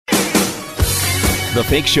The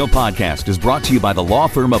Fake Show podcast is brought to you by the law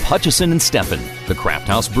firm of Hutchison and Steffen, the Craft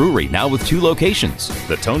House Brewery, now with 2 locations,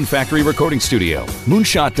 the Tone Factory Recording Studio,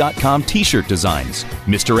 Moonshot.com T-shirt designs,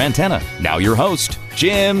 Mr. Antenna. Now your host,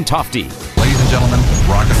 Jim Tofte. Ladies and gentlemen,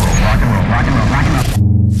 rock and roll, rock and roll, rock and roll, rock and roll.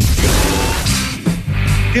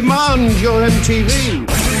 Demand your MTV.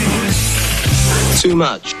 Too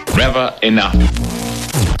much. Never enough.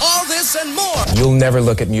 All this and more. You'll never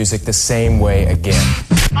look at music the same way again.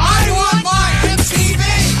 I want my MTV.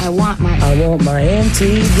 I want my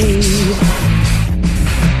MTV.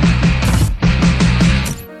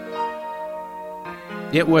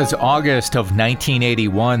 It was August of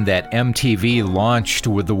 1981 that MTV launched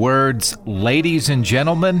with the words, "Ladies and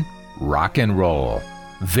gentlemen, rock and roll."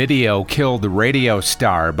 "Video Killed the Radio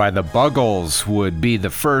Star" by the Buggles would be the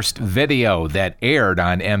first video that aired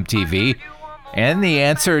on MTV, and the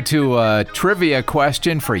answer to a trivia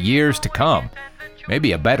question for years to come.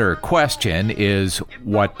 Maybe a better question is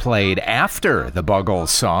what played after the Buggles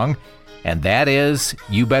song, and that is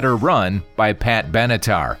 "You Better Run" by Pat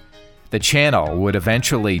Benatar. The channel would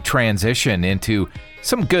eventually transition into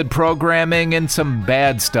some good programming and some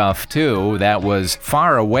bad stuff too that was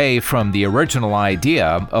far away from the original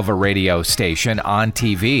idea of a radio station on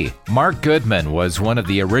TV. Mark Goodman was one of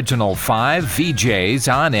the original 5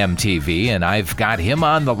 VJs on MTV, and I've got him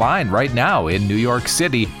on the line right now in New York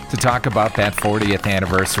City to talk about that 40th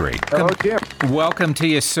anniversary. Hello, Jim. Welcome to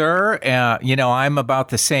you, sir. I'm about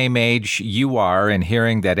the same age you are, and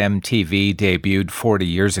hearing that MTV debuted 40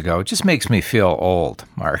 years ago just makes me feel old,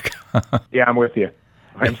 Mark. Yeah, I'm with you.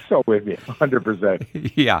 I'm so with you, 100%.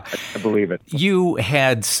 Yeah. I believe it. You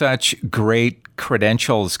had such great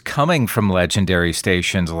credentials coming from legendary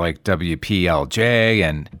stations like WPLJ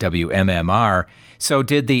and WMMR. So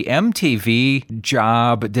did the MTV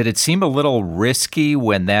job, did it seem a little risky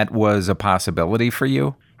when that was a possibility for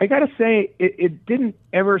you? I got to say, it didn't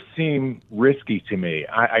ever seem risky to me.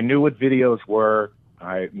 I knew what videos were.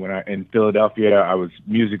 In Philadelphia, I was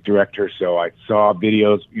music director, so I saw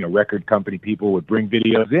videos, record company people would bring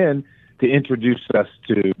videos in to introduce us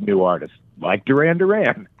to new artists, like Duran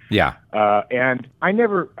Duran. Yeah. And I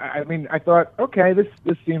thought, okay,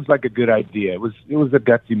 this seems like a good idea. It was a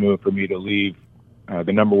gutsy move for me to leave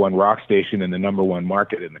the number one rock station and the number one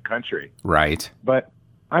market in the country. Right. But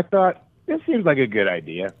I thought, this seems like a good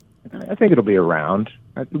idea. I think it'll be around.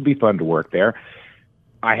 It would be fun to work there.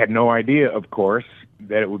 I had no idea, of course,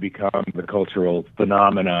 that it would become the cultural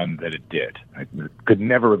phenomenon that it did. I could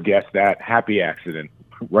never have guessed that. Happy accident.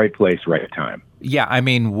 Right place, right time. Yeah, I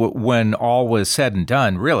mean, when all was said and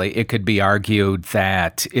done, really, it could be argued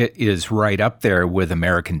that it is right up there with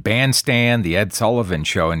American Bandstand, the Ed Sullivan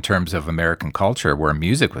Show, in terms of American culture, where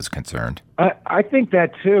music was concerned. I think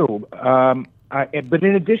that, too. But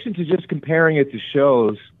in addition to just comparing it to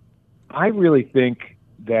shows, I really think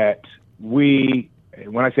that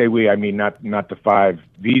when I say we, I mean not the 5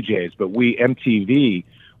 VJs, but MTV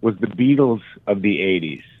was the Beatles of the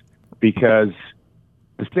 80s, because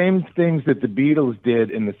the same things that the Beatles did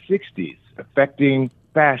in the 60s, affecting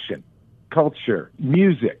fashion, culture,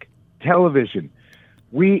 music, television,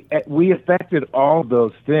 we affected all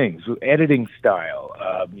those things. Editing style,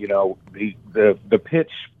 the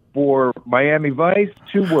pitch for Miami Vice,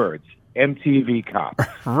 2 words. MTV Cop.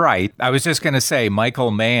 Right. I was just going to say,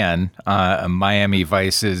 Michael Mann, Miami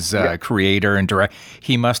Vice's creator and director,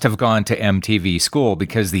 he must have gone to MTV school,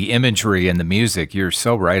 because the imagery and the music, you're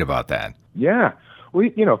so right about that. Yeah. Well,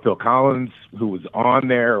 Phil Collins, who was on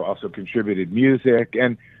there, also contributed music.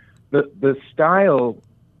 And the style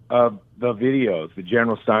of the videos, the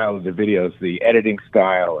general style of the videos, the editing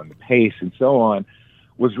style and the pace and so on,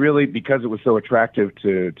 was really because it was so attractive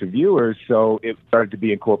to viewers, so it started to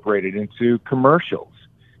be incorporated into commercials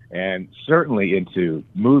and certainly into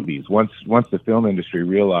movies. Once the film industry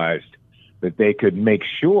realized that they could make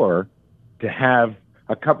sure to have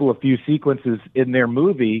a few sequences in their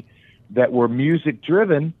movie that were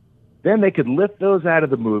music-driven, then they could lift those out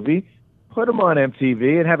of the movie, put them on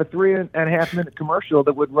MTV, and have a 3.5-minute commercial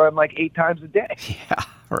that would run like 8 times a day. Yeah.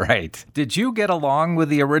 Right. Did you get along with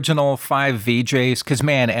the original 5 VJs? Because,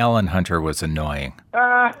 man, Alan Hunter was annoying.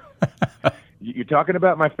 You're talking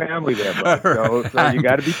about my family there, bud. So you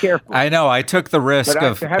got to be careful. I know. I took the risk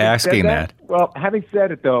of asking that. Well, having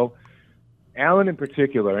said it, though, Alan in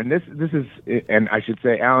particular, and this is, and I should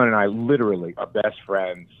say, Alan and I literally are best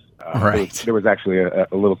friends. Right. There was actually a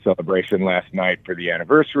little celebration last night for the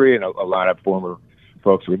anniversary, and a lot of former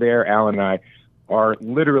folks were there. Alan and I are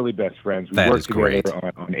literally best friends. We worked together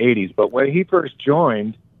on 80s. But when he first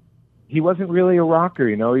joined, he wasn't really a rocker,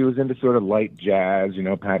 He was into sort of light jazz,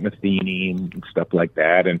 Pat Metheny and stuff like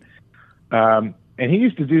that. And he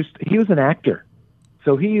used to he was an actor.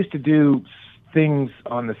 So he used to do things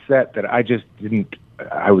on the set that I just didn't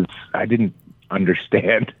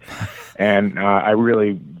understand, and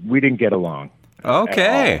we didn't get along.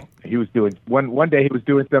 Okay. He was doing one day he was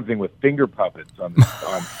doing something with finger puppets on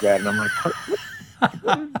set, and I'm like,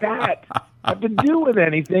 what is that? Nothing to do with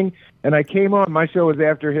anything. And I came on. My show was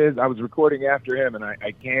after his. I was recording after him, and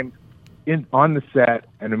I came in on the set.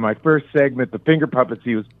 And in my first segment, the finger puppets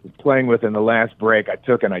he was playing with in the last break, I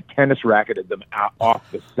took and I tennis racketed them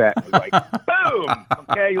off the set. It was like, boom!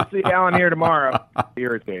 Okay, you'll see Alan here tomorrow.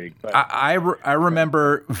 Irritating. But I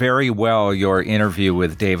remember very well your interview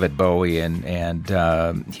with David Bowie,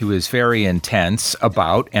 and he was very intense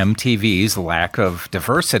about MTV's lack of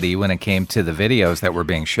diversity when it came to the videos that were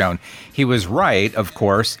being shown. He was right, of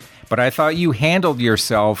course, but I thought you handled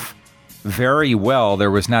yourself very well.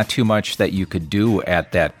 There was not too much that you could do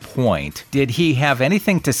at that point. Did he have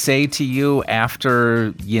anything to say to you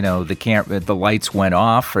after, the lights went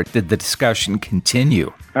off, or did the discussion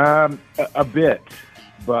continue? A bit,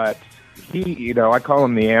 but he, I call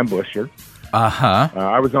him the ambusher.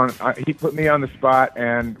 He put me on the spot,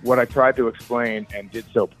 and what I tried to explain and did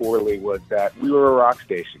so poorly was that we were a rock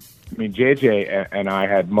station. I mean, JJ and I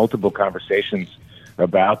had multiple conversations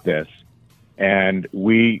about this. And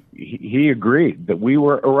he agreed that we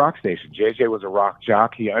were a rock station. JJ was a rock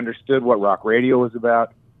jock. He understood what rock radio was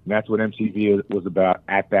about, and that's what MTV was about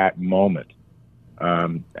at that moment.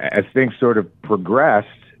 As things sort of progressed,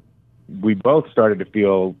 we both started to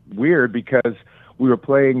feel weird because we were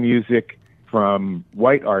playing music from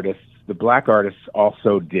white artists. The black artists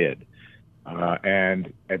also did.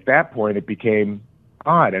 And at that point, it became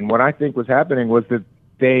odd. And what I think was happening was that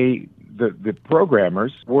the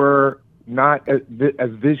programmers were not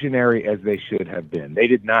as visionary as they should have been. They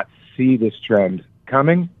did not see this trend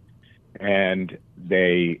coming, and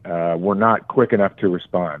they were not quick enough to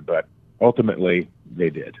respond, but ultimately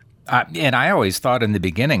they did. And I always thought in the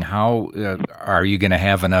beginning, how are you going to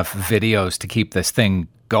have enough videos to keep this thing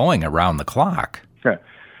going around the clock?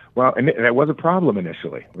 Well, and that was a problem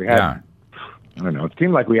initially. We had, I don't know, it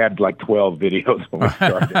seemed like we had like 12 videos when we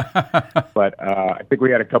started. But I think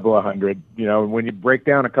we had a couple of hundred. When you break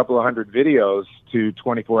down a couple of hundred videos to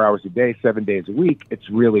 24 hours a day, 7 days a week, it's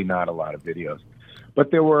really not a lot of videos.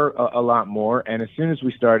 But there were a lot more. And as soon as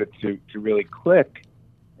we started to really click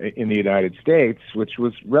in the United States, which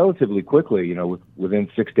was relatively quickly, within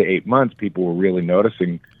 6 to 8 months, people were really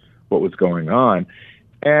noticing what was going on.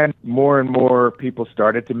 And more people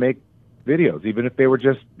started to make videos, even if they were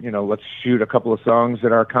just, let's shoot a couple of songs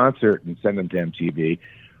at our concert and send them to MTV.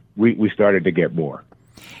 We started to get more.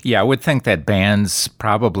 Yeah, I would think that bands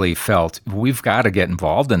probably felt, we've got to get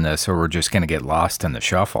involved in this or we're just going to get lost in the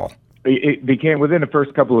shuffle. It became, within the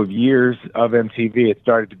first couple of years of MTV, it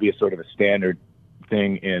started to be a sort of a standard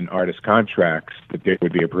thing in artist contracts that there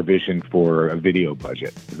would be a provision for a video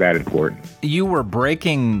budget. That important. You were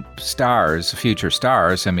breaking stars, future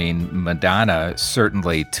stars. I mean, Madonna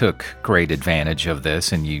certainly took great advantage of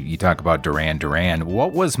this, and you talk about Duran Duran.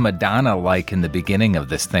 What was Madonna like in the beginning of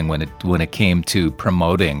this thing when it came to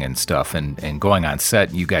promoting and stuff and going on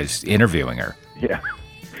set, you guys interviewing her? Yeah.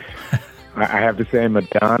 I have to say,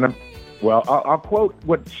 Madonna, well, I'll quote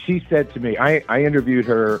what she said to me. I interviewed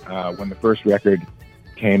her when the first record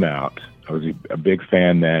came out. I was a big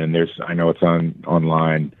fan then, and I know it's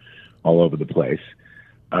online all over the place.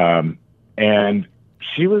 And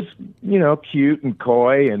she was, cute and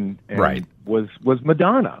coy and right. was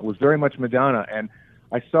Madonna, was very much Madonna. And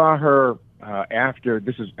I saw her after,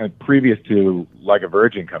 this is previous to Like a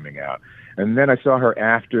Virgin coming out. And then I saw her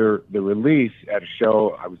after the release at a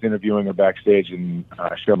show. I was interviewing her backstage in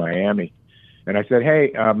show Miami. And I said,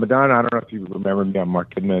 hey, Madonna, I don't know if you remember me. I'm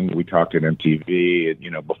Mark Goodman. We talked at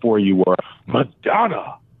MTV, before you were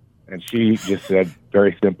Madonna. And she just said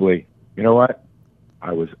very simply, you know what?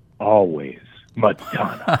 I was always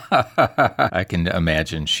Madonna. I can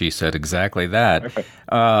imagine she said exactly that.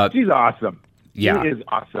 She's awesome. Yeah. She is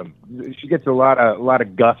awesome. She gets a lot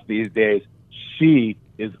of guff these days. She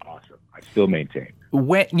is awesome. I still maintain.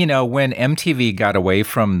 When MTV got away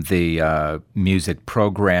from the music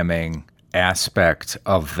programming aspect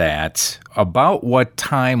of that, about what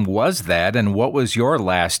time was that, and what was your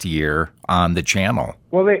last year on the channel?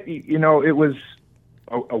 Well, it was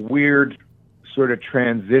a weird sort of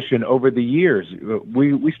transition over the years.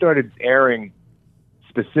 We started airing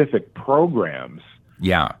specific programs.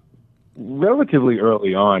 Yeah. Relatively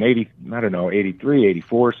early on, 83,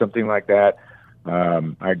 84, something like that.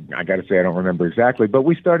 I got to say, I don't remember exactly, but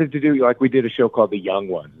we started to do, we did a show called The Young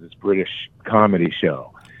Ones, this British comedy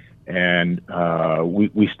show. And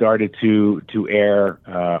we started to air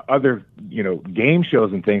other, game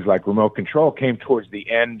shows and things like Remote Control came towards the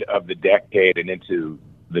end of the decade and into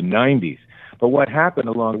the 90s. But what happened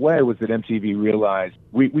along the way was that MTV realized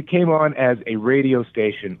we came on as a radio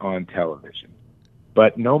station on television.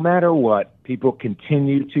 But no matter what, people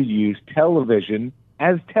continue to use television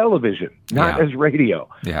as television, not as radio.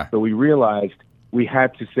 Yeah. So we realized we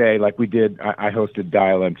had to say, like we did, I hosted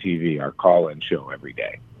Dial MTV, our call-in show every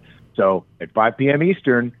day. So at 5 p.m.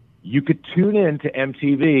 Eastern, you could tune in to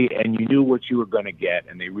MTV and you knew what you were going to get.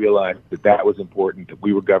 And they realized that was important, that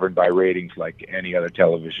we were governed by ratings like any other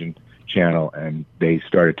television channel. And they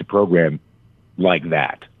started to program like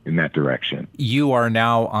that, in that direction. You are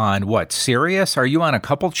now on what, Sirius? Are you on a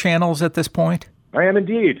couple channels at this point? I am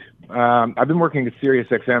indeed. I've been working at Sirius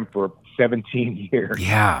XM for 17 years.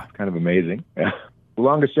 Yeah. It's kind of amazing. The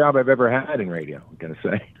longest job I've ever had in radio, I'm going to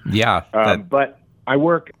say. Yeah. But I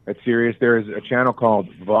work at Sirius. There is a channel called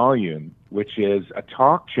Volume, which is a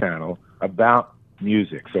talk channel about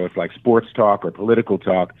music. So it's like sports talk or political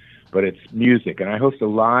talk, but it's music. And I host a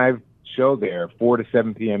live show there, 4 to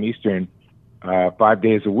 7 p.m. Eastern, 5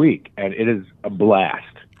 days a week. And it is a blast.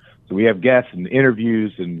 So we have guests and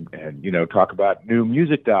interviews and talk about new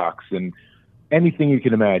music docs and anything you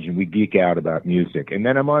can imagine. We geek out about music. And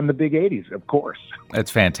then I'm on the big 80s, of course. That's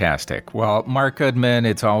fantastic. Well, Mark Goodman,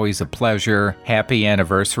 it's always a pleasure. Happy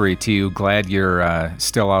anniversary to you. Glad you're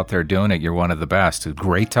still out there doing it. You're one of the best.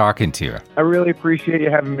 Great talking to you. I really appreciate you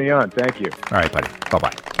having me on. Thank you. All right, buddy.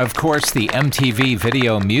 Bye-bye. Of course, the MTV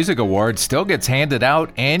Video Music Award still gets handed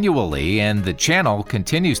out annually, and the channel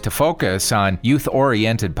continues to focus on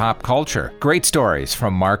youth-oriented pop culture. Great stories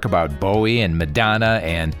from Mark about Bowie and Madonna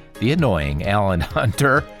and the annoying Alan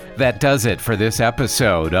Hunter. That does it for this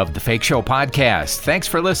episode of the Fake Show podcast. Thanks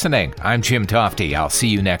for listening. I'm Jim Tofte. I'll see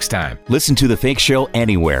you next time. Listen to The Fake Show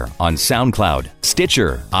anywhere on SoundCloud,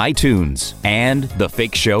 Stitcher, iTunes, and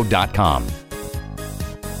thefakeshow.com.